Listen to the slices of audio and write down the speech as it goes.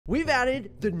We've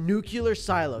added the nuclear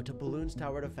silo to Bloons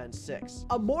Tower Defense 6,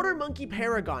 a Mortar Monkey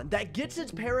Paragon that gets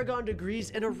its Paragon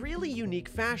degrees in a really unique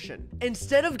fashion.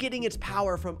 Instead of getting its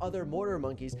power from other Mortar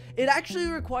Monkeys, it actually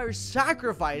requires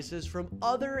sacrifices from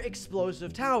other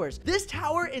explosive towers. This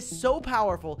tower is so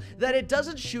powerful that it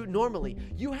doesn't shoot normally.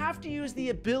 You have to use the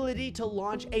ability to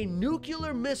launch a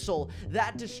nuclear missile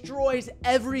that destroys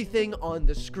everything on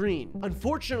the screen.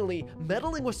 Unfortunately,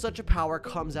 meddling with such a power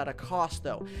comes at a cost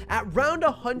though. At round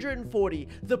 140,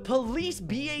 the police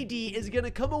BAD is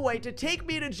gonna come away to take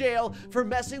me to jail for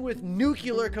messing with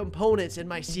nuclear components in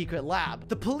my secret lab.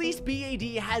 The police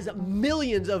BAD has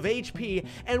millions of HP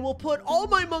and will put all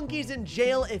my monkeys in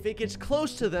jail if it gets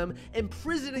close to them,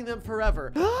 imprisoning them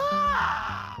forever.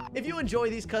 If you enjoy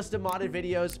these custom modded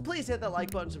videos, please hit that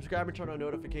like button, subscribe, and turn on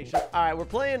notifications. All right, we're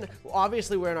playing,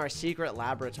 obviously we're in our secret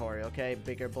laboratory, okay?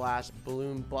 Bigger blast,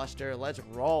 balloon buster, let's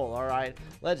roll, all right?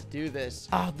 Let's do this.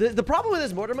 The problem with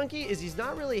this Mortar Monkey is he's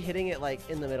not really hitting it like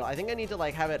in the middle. I think I need to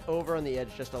like have it over on the edge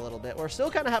just a little bit. We're still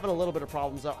kind of having a little bit of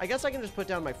problems though. I guess I can just put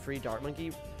down my free dart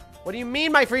monkey. What do you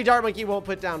mean my free dart monkey won't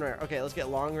put down where? Okay, let's get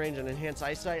long range and enhanced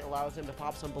eyesight. Allows him to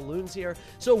pop some balloons here.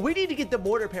 So we need to get the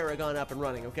mortar paragon up and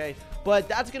running, okay? But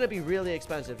that's gonna be really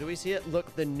expensive. Do we see it?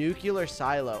 Look, the nuclear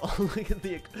silo. look at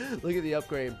the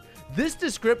upgrade. This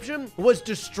description was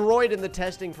destroyed in the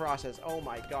testing process. Oh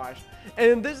my gosh.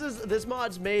 And this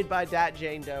mod's made by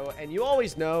DatJaneDoe, and you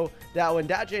always know that when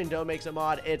DatJaneDoe makes a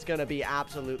mod, it's gonna be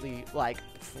absolutely like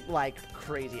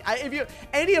crazy. If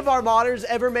any of our modders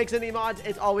ever makes any mods,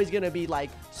 it's always gonna be like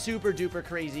super duper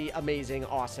crazy, amazing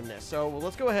awesomeness. So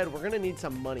let's go ahead. We're gonna need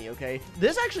some money, okay?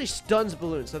 This actually stuns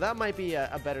balloons, so that might be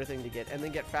a better thing to get. And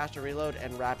then get faster reload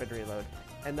and rapid reload,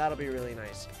 and that'll be really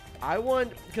nice.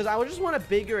 Because I just want a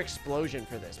bigger explosion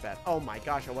for this bet. Oh my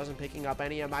gosh, I wasn't picking up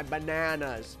any of my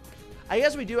bananas. I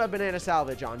guess we do have banana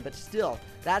salvage on, but still,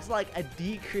 that's like a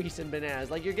decrease in bananas.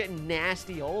 Like, you're getting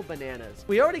nasty old bananas.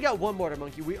 We already got one Mortar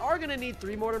Monkey. We are gonna need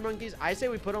 3 Mortar Monkeys. I say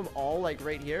we put them all like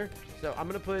right here. So I'm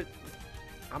gonna put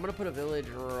a village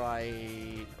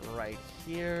right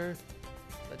here.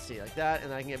 Let's see, like that,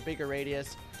 and I can get bigger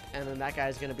radius. And then that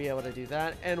guy's gonna be able to do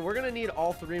that. And we're gonna need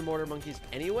all 3 Mortar Monkeys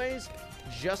anyways,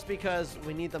 just because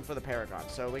we need them for the Paragon.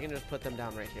 So we can just put them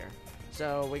down right here.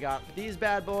 So we got these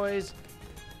bad boys,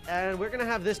 and we're gonna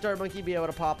have this dart monkey be able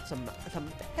to pop some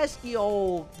pesky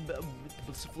old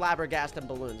flabbergasted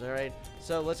balloons. All right,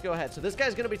 so let's go ahead. So this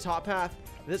guy's gonna be top path.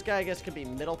 This guy, I guess, could be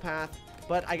middle path.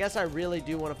 But I guess I really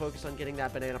do want to focus on getting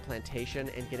that banana plantation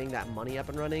and getting that money up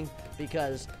and running,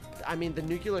 because I mean, the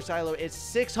nuclear silo is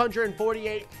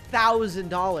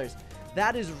 $648,000.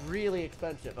 That is really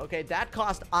expensive. Okay, that's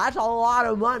a lot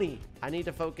of money. I need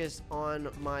to focus on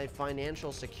my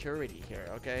financial security here,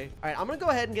 okay? All right, I'm gonna go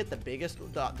ahead and get the big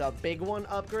one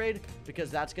upgrade,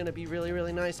 because that's gonna be really,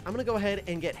 really nice. I'm gonna go ahead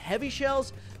and get heavy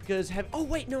shells, because oh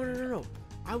wait, no.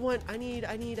 I need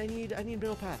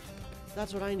middle path.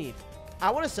 That's what I need. I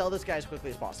want to sell this guy as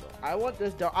quickly as possible. I want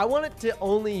it to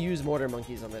only use Mortar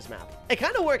Monkeys on this map. It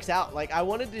kind of works out. Like, I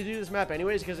wanted to do this map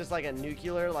anyways because it's like a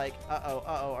nuclear, like,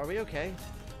 are we okay?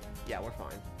 Yeah, we're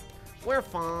fine. We're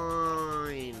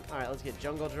fine. All right, let's get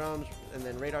jungle drums and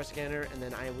then radar scanner, and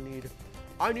then I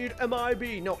need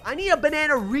MIB. No, I need a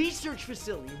banana research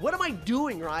facility. What am I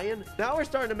doing, Ryan? Now we're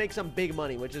starting to make some big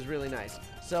money, which is really nice.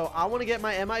 So I want to get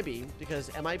my MIB because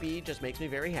MIB just makes me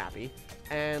very happy.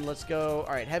 And let's go.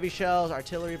 All right, heavy shells,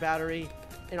 artillery battery,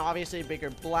 and obviously a bigger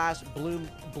blast, balloon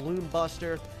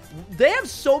buster. They have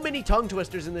so many tongue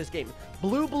twisters in this game.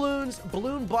 Blue balloons,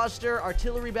 balloon buster,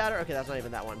 artillery battery. Okay, that's not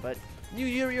even that one, but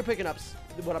you're picking up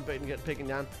what I'm picking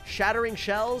down. Shattering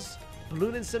shells,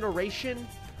 balloon incineration.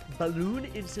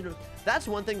 That's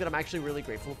one thing that I'm actually really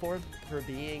grateful for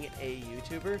being a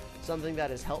YouTuber. Something that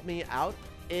has helped me out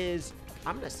is,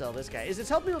 I'm gonna sell this guy, it's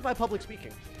helped me with my public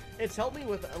speaking. It's helped me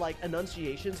with like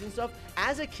enunciations and stuff.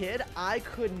 As a kid, I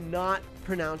could not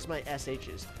pronounce my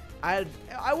SHs. I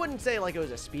wouldn't say like it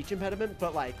was a speech impediment,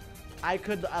 but like I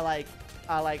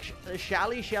like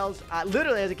Shally shells.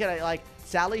 Literally as a kid, I like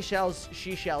Sally shells,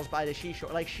 she shells by the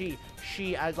seashore. Like she.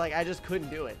 I just couldn't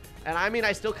do it. And I mean,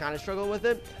 I still kind of struggle with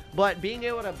it, but being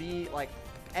able to be like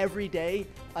everyday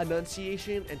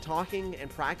enunciation and talking and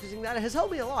practicing that has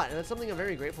helped me a lot, and that's something I'm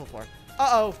very grateful for.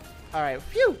 All right,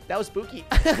 phew, that was spooky.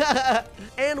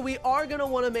 And we are gonna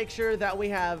want to make sure that we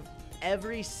have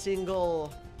every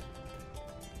single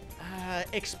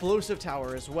explosive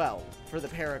tower as well for the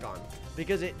Paragon,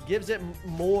 because it gives it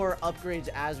more upgrades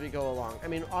as we go along. I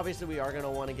mean, obviously we are going to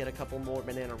want to get a couple more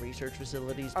banana research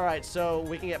facilities. All right, so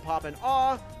we can get pop and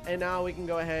awe, and now we can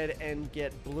go ahead and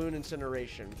get balloon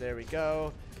incineration. There we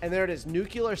go. And there it is,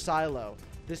 nuclear silo.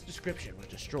 this description was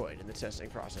destroyed in the testing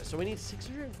process. So we need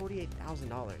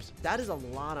 $648,000. That is a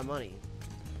lot of money.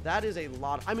 That is a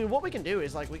lot. I mean, what we can do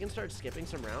is, like, we can start skipping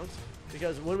some rounds.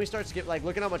 Because when we start like,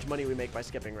 look at how much money we make by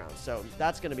skipping rounds. So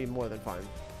that's going to be more than fine.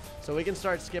 So we can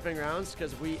start skipping rounds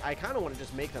because I kind of want to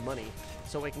just make the money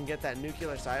so we can get that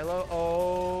nuclear silo.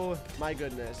 Oh, my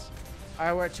goodness. All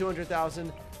right, we're at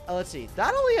 200,000. Let's see.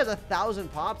 That only has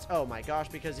 1,000 pops. Oh, my gosh,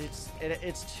 because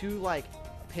it's too, like,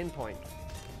 pinpoint.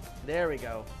 There we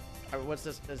go. All right, what's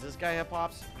this? Does this guy have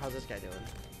pops? How's this guy doing?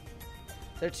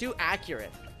 They're too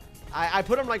accurate. I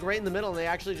put them, like, right in the middle, and they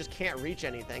actually just can't reach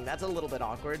anything. That's a little bit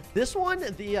awkward. This one,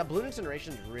 the Bloon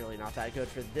Incineration is really not that good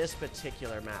for this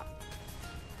particular map.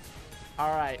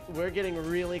 All right, we're getting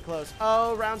really close.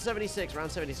 Oh, round 76.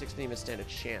 Round 76 didn't even stand a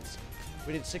chance.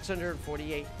 We did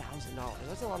 $648,000.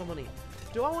 That's a lot of money.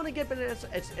 Do I want to get bananas?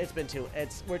 It's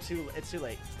too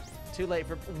late. Too late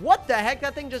for what the heck?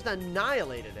 That thing just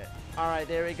annihilated it. All right,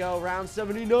 there we go. Round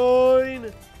 79.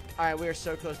 All right, we are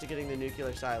so close to getting the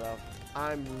nuclear silo.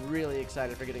 I'm really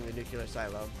excited for getting the nuclear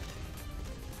silo.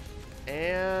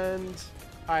 And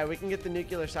all right, we can get the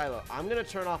nuclear silo. I'm gonna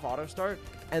turn off auto start,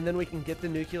 and then we can get the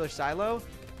nuclear silo,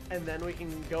 and then we can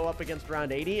go up against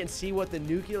round 80 and see what the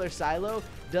nuclear silo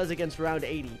does against round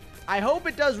 80. I hope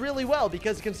it does really well,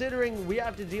 because considering we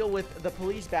have to deal with the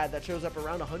police bad that shows up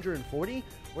around 140,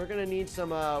 we're gonna need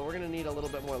some. We're gonna need a little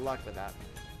bit more luck with that.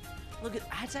 Look at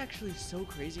that's actually so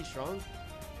crazy strong.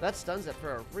 That stuns it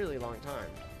for a really long time.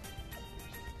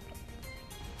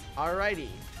 Alrighty,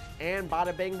 and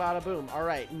bada bing, bada boom. All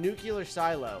right, nuclear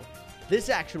silo. This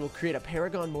action will create a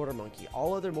Paragon Mortar Monkey.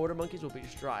 All other Mortar Monkeys will be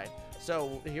destroyed.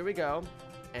 So here we go,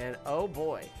 and oh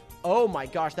boy. Oh my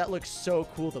gosh, that looks so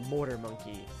cool. The Mortar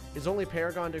Monkey is only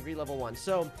Paragon degree level 1.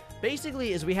 So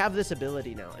basically is we have this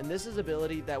ability now, and this is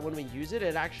ability that when we use it,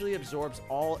 it actually absorbs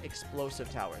all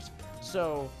explosive towers.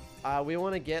 So we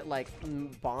want to get like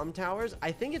bomb towers.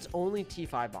 I think it's only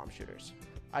T5 bomb shooters.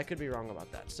 I could be wrong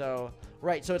about that. So,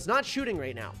 right. So it's not shooting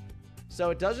right now. So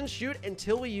it doesn't shoot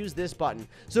until we use this button.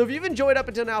 So if you've enjoyed up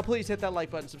until now, please hit that like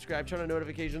button, subscribe, turn on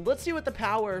notifications. Let's see what the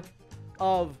power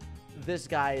of this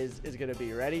guy is going to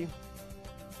be. Ready?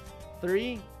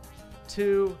 3,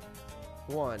 2,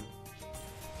 1.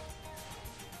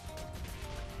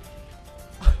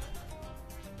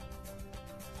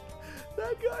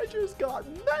 That guy just got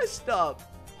messed up.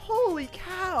 Holy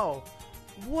cow.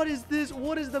 What is this?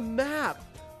 What is the map?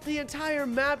 The entire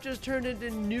map just turned into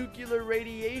nuclear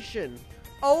radiation.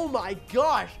 Oh my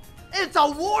gosh. It's a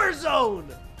war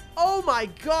zone. Oh my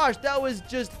gosh. That was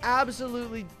just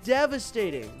absolutely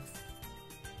devastating.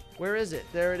 Where is it?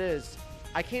 There it is.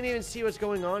 I can't even see what's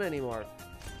going on anymore.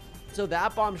 So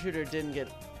that bomb shooter didn't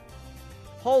get...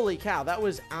 Holy cow. That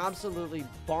was absolutely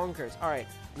bonkers. All right.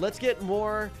 Let's get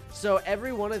more. So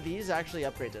every one of these actually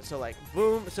upgrades it. So like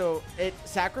boom. So it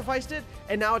sacrificed it,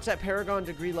 and now it's at Paragon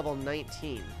degree level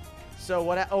 19. So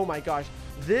what? Oh my gosh,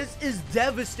 this is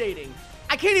devastating.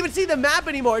 I can't even see the map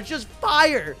anymore. It's just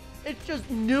fire. It's just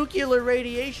nuclear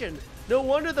radiation. No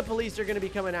wonder the police are going to be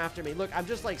coming after me. Look, I'm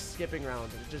just like skipping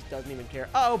rounds. It just doesn't even care.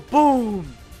 Oh,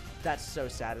 boom. That's so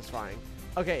satisfying.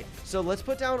 Okay, so let's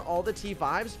put down all the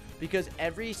T5s, because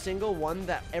every single one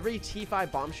every T5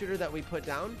 bomb shooter that we put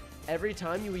down, every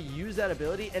time we use that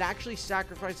ability, it actually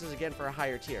sacrifices again for a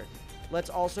higher tier. Let's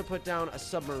also put down a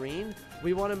submarine.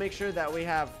 We want to make sure that we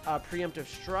have a preemptive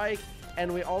strike,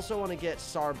 and we also want to get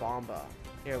Sar Bomba.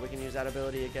 Here, we can use that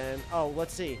ability again. Oh,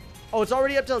 let's see. Oh, it's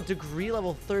already up to degree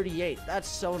level 38. That's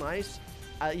so nice.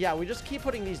 Yeah, we just keep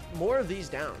putting more of these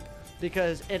down,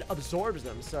 because it absorbs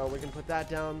them. So we can put that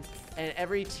down, and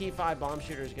every T5 bomb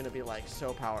shooter is going to be like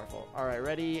so powerful. All right,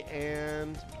 ready?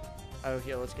 And oh,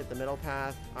 here, let's get the middle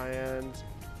path, and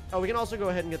oh, we can also go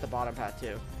ahead and get the bottom path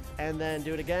too, and then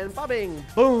do it again. Bobbing,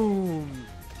 boom.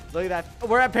 Look at that.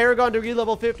 We're at Paragon degree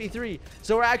level 53.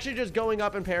 So we're actually just going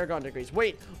up in Paragon degrees.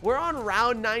 Wait, we're on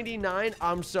round 99.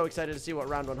 I'm so excited to see what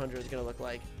round 100 is going to look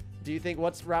like. Do you think,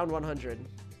 what's round 100?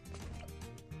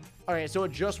 All right, so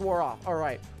it just wore off. All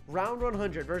right, round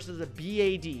 100 versus a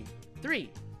BAD. 3,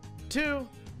 2,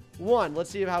 1. Let's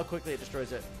see how quickly it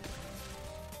destroys it.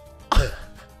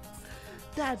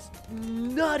 That's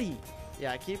nutty.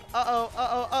 Yeah, keep.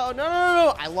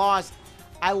 No.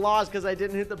 I lost because I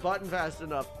didn't hit the button fast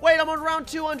enough. Wait, I'm on round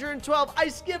 212. I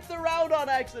skipped the round on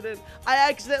accident. I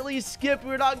accidentally skipped.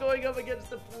 We're not going up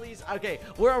against the police. Okay,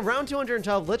 we're on round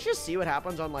 212. Let's just see what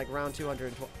happens on like round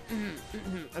 212.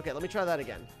 Okay, let me try that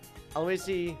again. Let me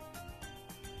see.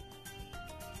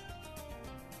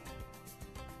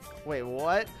 Wait,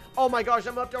 what? Oh my gosh,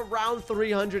 I'm up to round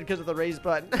 300 because of the raise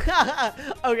button.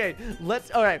 Okay,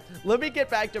 all right, let me get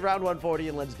back to round 140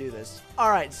 and let's do this. All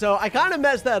right, so I kind of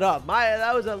messed that up.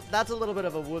 That's a little bit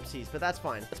of a whoopsies, but that's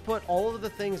fine. Let's put all of the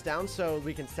things down so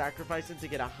we can sacrifice it to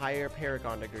get a higher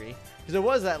Paragon degree. Because it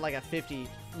was at like a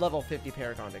level 50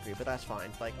 Paragon degree, but that's fine.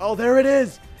 Like, oh, there it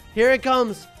is. Here it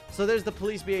comes. So there's the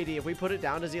police BAD. If we put it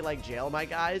down, does he like jail my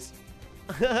guys?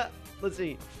 Let's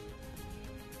see.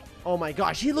 Oh my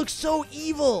gosh, he looks so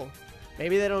evil.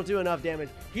 Maybe they don't do enough damage.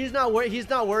 He's not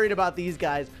worried about these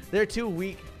guys. They're too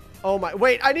weak. Oh my,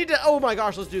 wait, oh my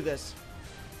gosh, let's do this.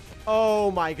 Oh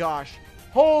my gosh.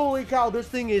 Holy cow, this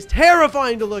thing is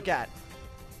terrifying to look at.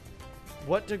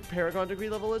 What Paragon degree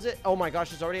level is it? Oh my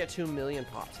gosh, it's already at 2 million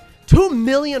pops. 2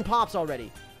 million pops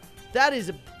already. That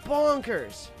is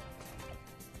bonkers.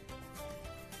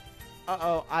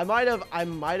 Uh-oh, I might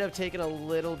have taken a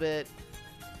little bit.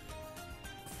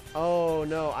 Oh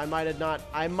no, I might have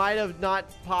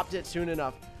not popped it soon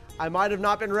enough. I might have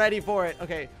not been ready for it.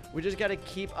 Okay, we just gotta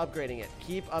keep upgrading it.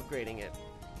 Keep upgrading it.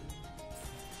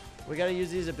 We gotta use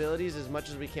these abilities as much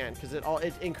as we can because it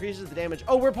increases the damage.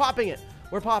 Oh, we're popping it.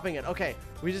 We're popping it. Okay,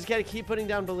 we just gotta keep putting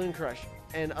down Balloon Crush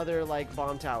and other like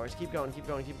bomb towers. Keep going, keep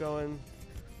going, keep going.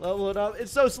 Level it up.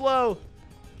 It's so slow.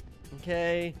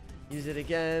 Okay, use it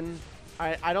again. All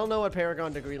right, I don't know what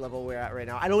Paragon degree level we're at right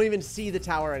now. I don't even see the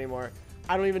tower anymore.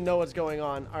 I don't even know what's going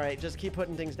on. All right, just keep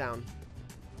putting things down.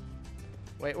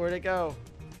 Wait, where'd it go?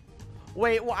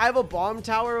 Wait, well, I have a bomb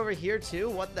tower over here too?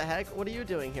 What the heck? What are you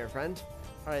doing here, friend?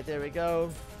 All right, there we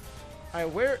go. All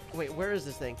right, where is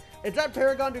this thing? It's at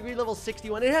Paragon degree level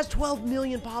 61. It has 12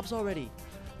 million pops already.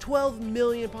 12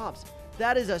 million pops.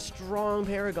 That is a strong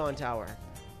Paragon tower.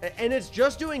 And it's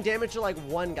just doing damage to like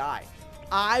one guy.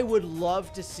 I would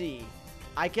love to see.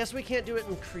 I guess we can't do it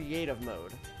in creative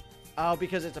mode. Oh,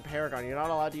 because it's a Paragon. You're not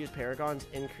allowed to use Paragons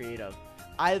in creative.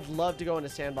 I'd love to go into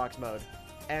sandbox mode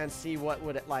and see what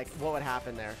would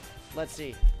happen there. Let's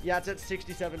see. Yeah, it's at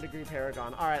 67 degree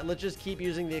Paragon. All right, let's just keep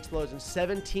using the explosion.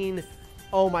 17.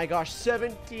 Oh my gosh,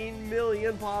 17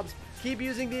 million pops. Keep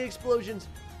using the explosions.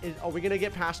 Are we gonna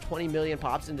get past 20 million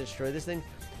pops and destroy this thing?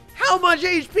 How much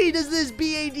HP does this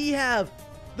BAD have?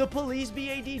 The police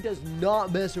BAD does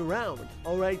not mess around.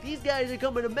 All right, these guys are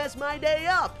coming to mess my day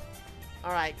up.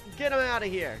 All right, get him out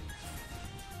of here.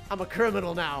 I'm a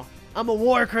criminal now. I'm a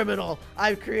war criminal.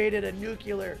 I've created a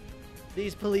nuclear.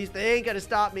 These police, they ain't gonna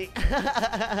stop me.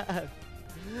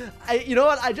 You know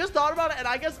what? I just thought about it, and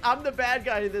I guess I'm the bad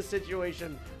guy in this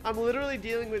situation. I'm literally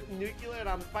dealing with nuclear, and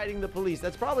I'm fighting the police.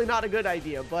 That's probably not a good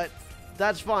idea, but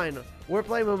that's fine. We're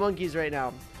playing with monkeys right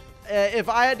now. If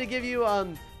I had to give you,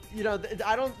 you know,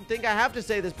 I don't think I have to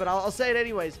say this, but I'll say it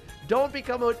anyways. Don't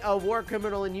become a war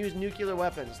criminal and use nuclear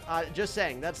weapons. Just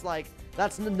saying.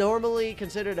 That's normally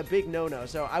considered a big no-no.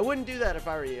 So I wouldn't do that if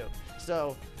I were you.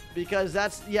 So, because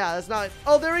that's not.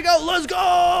 Oh, there we go. Let's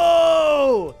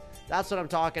go. That's what I'm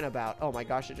talking about. Oh my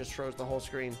gosh, it just froze the whole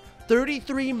screen.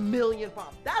 33 million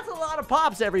pops. That's a lot of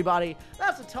pops, everybody.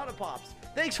 That's a ton of pops.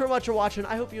 Thanks so much for watching.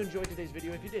 I hope you enjoyed today's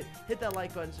video. If you did, hit that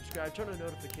like button, subscribe, turn on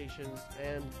notifications,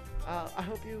 and I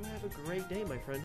hope you have a great day, my friend.